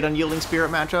another great Unyielding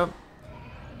Spirit matchup.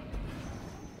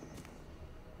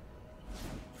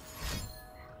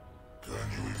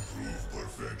 Can you improve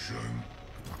perfection?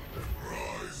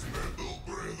 Rise, metal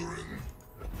brethren.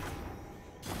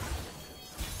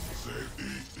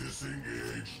 Safety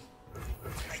disengaged.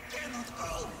 I cannot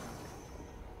go.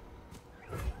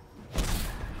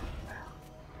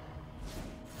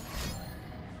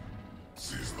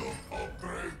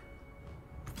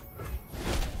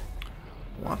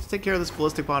 We'll have to take care of this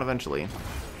ballistic bot eventually. Can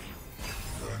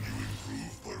you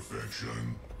improve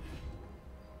perfection?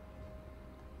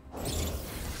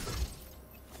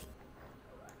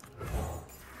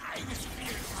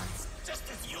 Just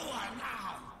as you are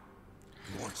now.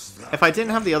 What's that? If I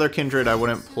didn't have the other Kindred, I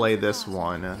wouldn't play this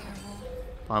one.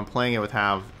 I'm playing it with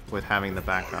having the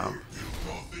backup.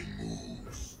 Nothing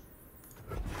moves.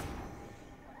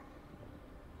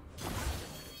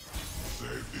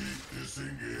 Safety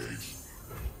disengaged.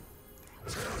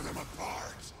 Tear them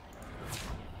apart.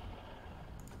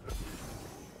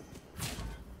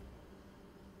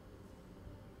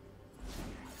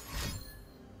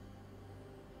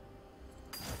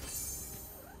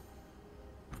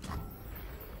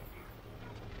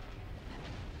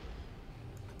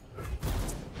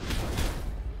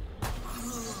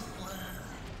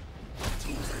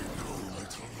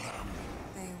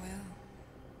 They will.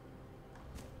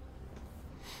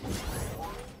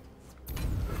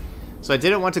 So I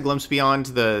didn't want to glimpse beyond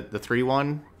the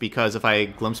 3-1, because if I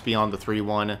glimpsed beyond the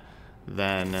 3-1,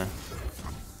 then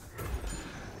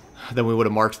we would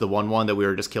have marked the 1-1 that we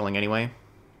were just killing anyway.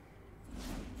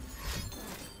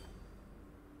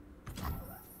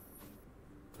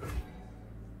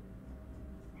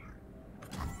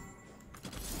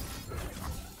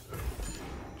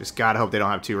 Just gotta hope they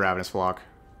don't have 2 Ravenous Flock.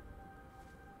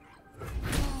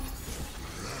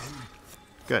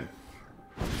 Good.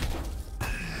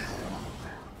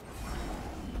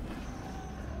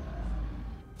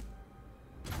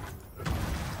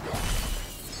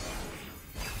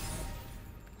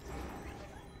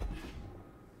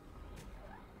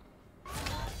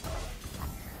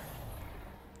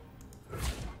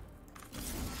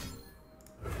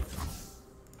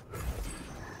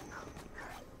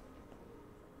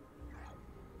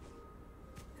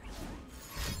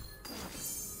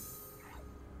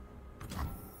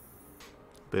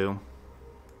 Boo.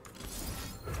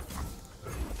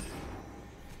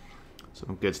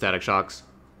 Some good static shocks.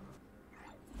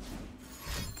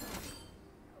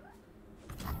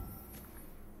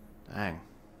 Dang.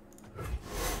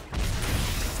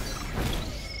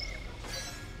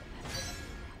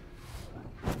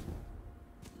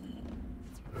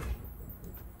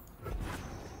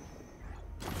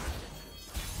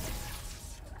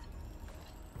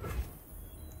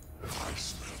 I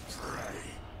smell prey.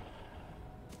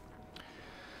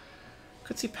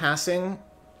 Could see passing.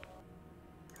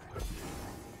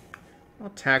 I'll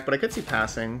attack, but I could see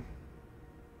passing.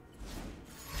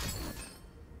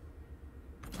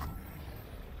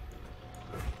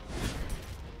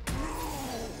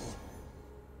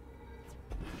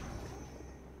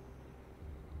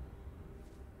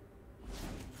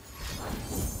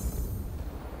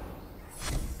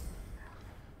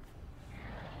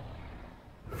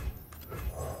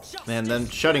 And then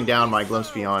shutting down my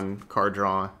Glimpse Beyond card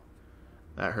draw.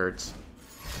 That hurts.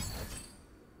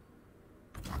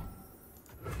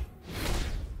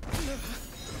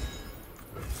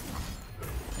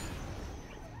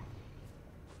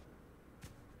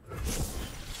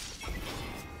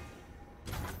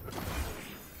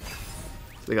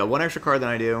 So they got one extra card than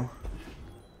I do.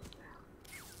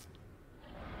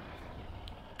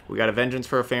 We got a Vengeance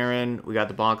for a Farron. We got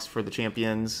the box for the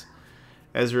champions.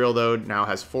 Ezreal, though, now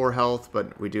has 4 health,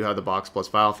 but we do have the box plus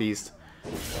Vile Feast.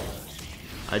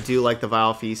 I do like the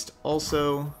Vile Feast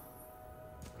also.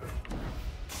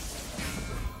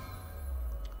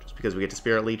 Just because we get to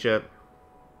Spirit Leech it.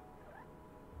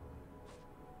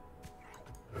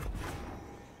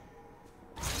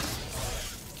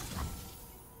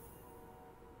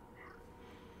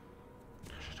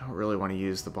 I don't really want to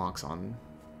use the box on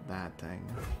that thing.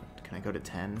 Can I go to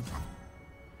 10?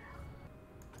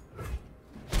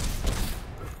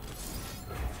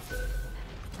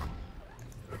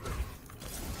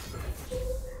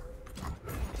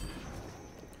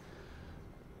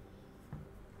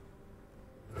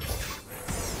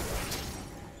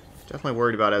 Definitely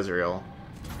worried about Ezreal.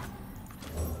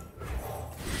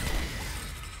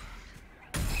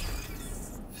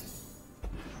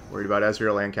 Worried about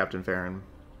Ezreal and Captain Farron.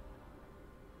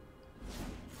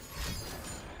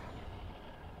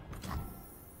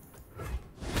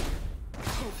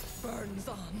 Hope burns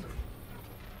on.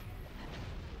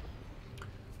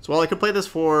 So while I could play this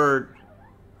for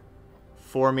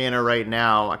 4 mana right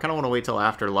now, I kind of want to wait till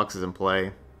after Lux is in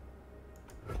play.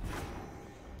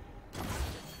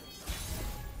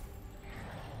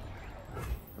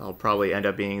 That'll probably end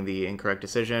up being the incorrect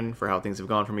decision for how things have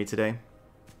gone for me today.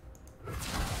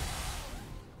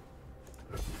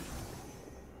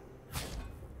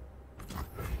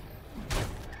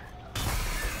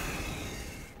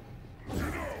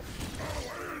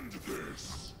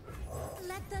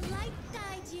 Let the light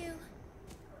guide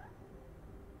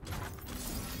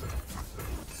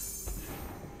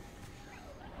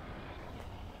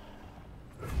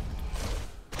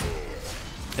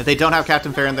If they don't have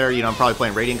Captain Farron there, you know, I'm probably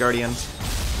playing Radiant Guardians.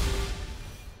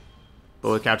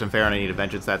 But with Captain Farron, I need to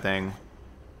Vengeance that thing.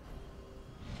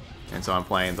 And so I'm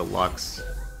playing the Lux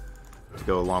to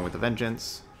go along with the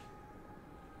Vengeance.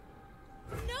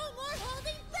 No more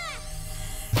holding back.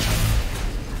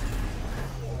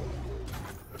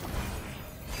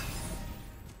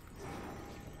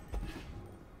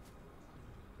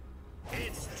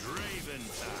 It's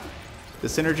Draven time. The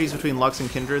synergies between Lux and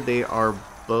Kindred, they are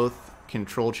both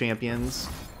control champions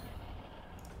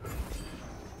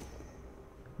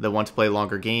that want to play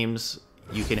longer games.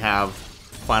 You can have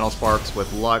Final Sparks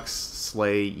with Lux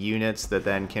slay units that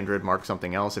then Kindred mark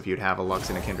something else if you'd have a Lux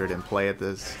and a Kindred in play at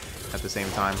the same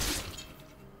time.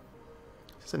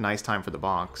 It's a nice time for the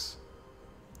box.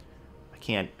 I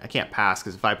can't pass,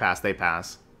 because if I pass, they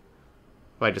pass.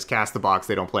 If I just cast the box,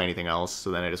 they don't play anything else, so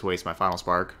then I just waste my Final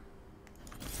Spark.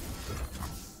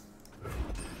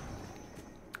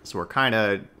 So we're kind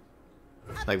of,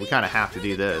 like, we kind of have to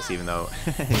do this, even though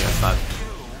yeah,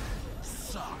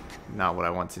 it's not what I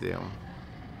want to do.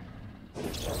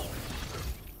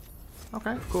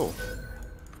 Okay, cool.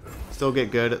 Still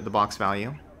get good at the box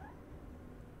value.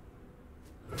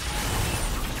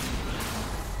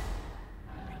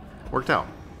 Worked out.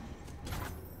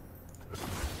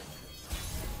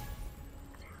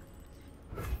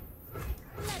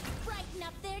 Let's brighten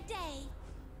up their day.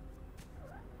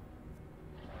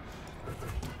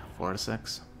 4 to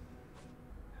 6.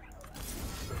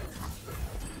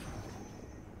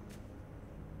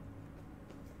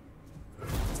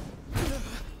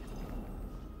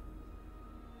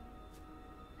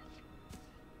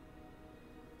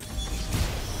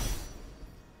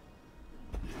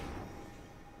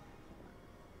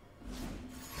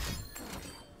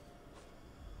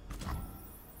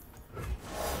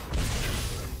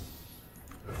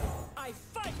 I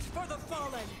fight for the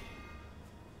fallen.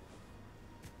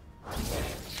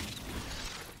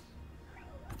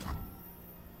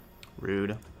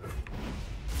 Rude.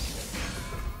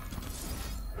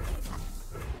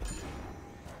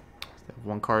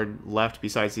 One card left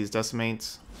besides these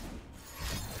Decimates.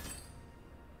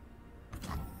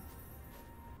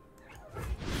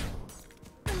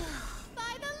 By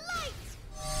the light.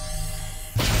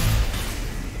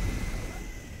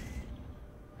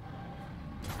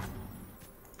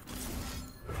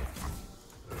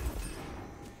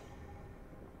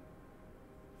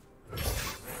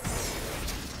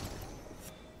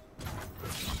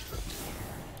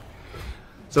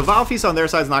 So Vile Feast on their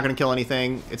side is not going to kill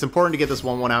anything. It's important to get this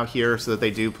 1/1 out here so that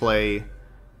they do play,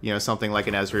 you know, something like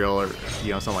an Ezreal or,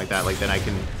 you know, something like that. Like, then I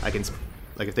can,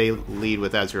 like, if they lead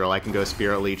with Ezreal, I can go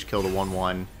Spirit Leech, kill the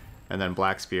 1/1, and then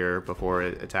Black Spear before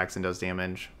it attacks and does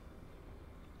damage.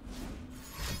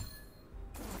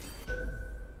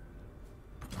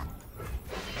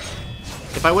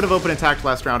 If I would have open attacked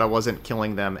last round, I wasn't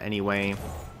killing them anyway,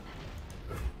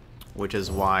 which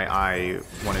is why I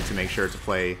wanted to make sure to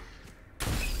play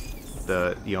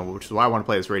which is why I want to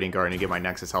play this Radiant Guardian and get my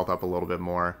Nexus health up a little bit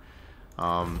more.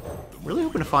 Really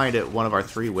hoping to find it one of our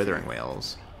 3 Withering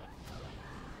Wails.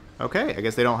 Okay, I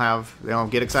guess they don't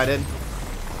get excited.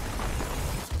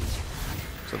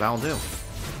 So that'll do.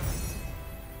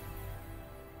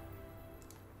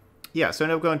 Yeah, so I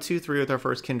ended up going 2-3 with our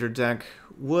first Kindred deck.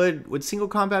 Would single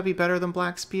combat be better than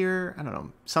Black Spear? I don't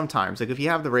know. Sometimes. Like, if you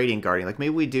have the Radiant Guardian, like,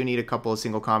 maybe we do need a couple of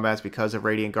single combats because of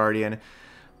Radiant Guardian.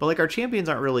 But, like, our champions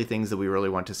aren't really things that we really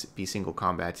want to be single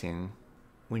combating.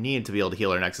 We need to be able to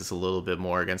heal our Nexus a little bit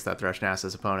more against that Thresh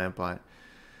Nasus opponent, but,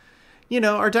 you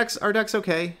know, our deck's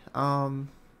okay.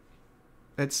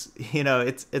 It's, you know,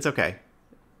 it's okay.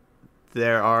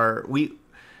 We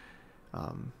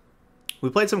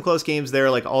played some close games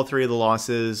there. Like, all 3 of the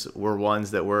losses were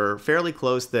ones that were fairly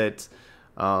close that,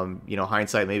 you know,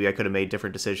 hindsight, maybe I could have made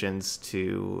different decisions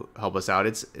to help us out.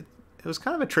 It was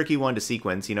kind of a tricky one to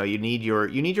sequence. You know, you need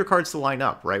your cards to line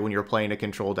up, right? When you're playing a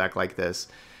control deck like this,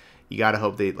 you got to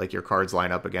hope that, like, your cards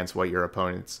line up against what your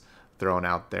opponent's throwing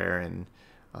out there. And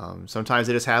sometimes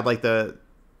it just had, like, the,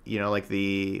 you know, like,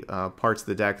 the parts of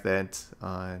the deck that,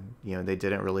 you know, they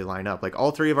didn't really line up. Like, all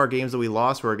 3 of our games that we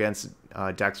lost were against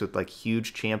decks with, like,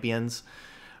 huge champions,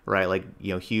 right? Like,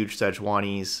 you know, huge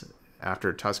Sejuanis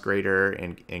after Tusk Raider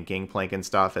and Gangplank and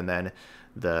stuff, and then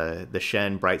the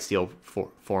Shen Bright Steel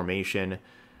formation,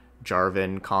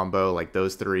 Jarvan combo, like,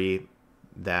 those 3,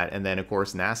 that, and then of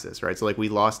course Nasus, right? So, like, we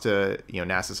lost to, you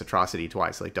know, Nasus Atrocity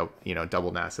twice, like,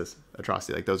 double Nasus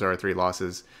Atrocity. Like, those are our 3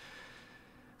 losses.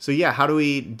 So yeah, how do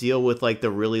we deal with, like,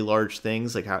 the really large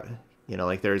things? Like, how, you know,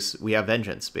 like, we have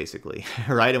Vengeance basically,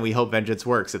 right? And we hope Vengeance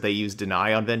works. If they use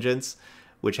Deny on Vengeance,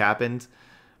 which happened,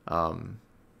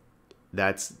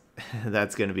 that's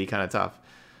going to be kind of tough.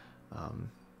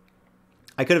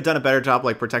 I could have done a better job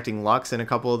like protecting Lux in a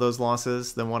couple of those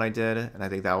losses than what I did, and I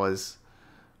think that was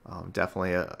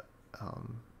definitely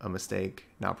a mistake,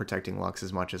 not protecting Lux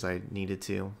as much as I needed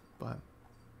to, but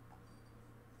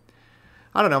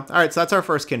I don't know. All right, so that's our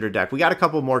first Kindred deck. We got a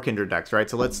couple more Kindred decks, right?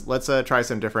 So let's try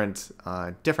some different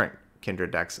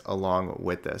Kindred decks along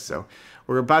with this. So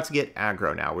we're about to get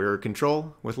aggro now. We're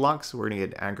control with Lux. We're going to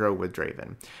get aggro with Draven.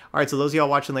 All right, so those of y'all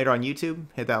watching later on YouTube,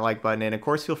 hit that like button. And, of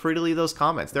course, feel free to leave those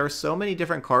comments. There are so many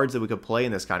different cards that we could play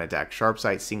in this kind of deck. Sharp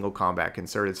Sight, Single Combat,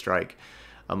 Concerted Strike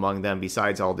among them,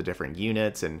 besides all the different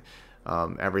units and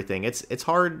everything. It's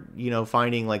hard, you know,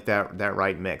 finding like that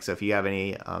right mix. So if you have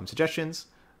any suggestions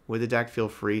with the deck, feel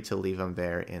free to leave them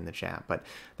there in the chat. But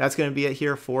that's going to be it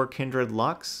here for Kindred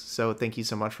Lux. So thank you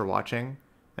so much for watching,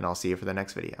 and I'll see you for the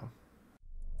next video.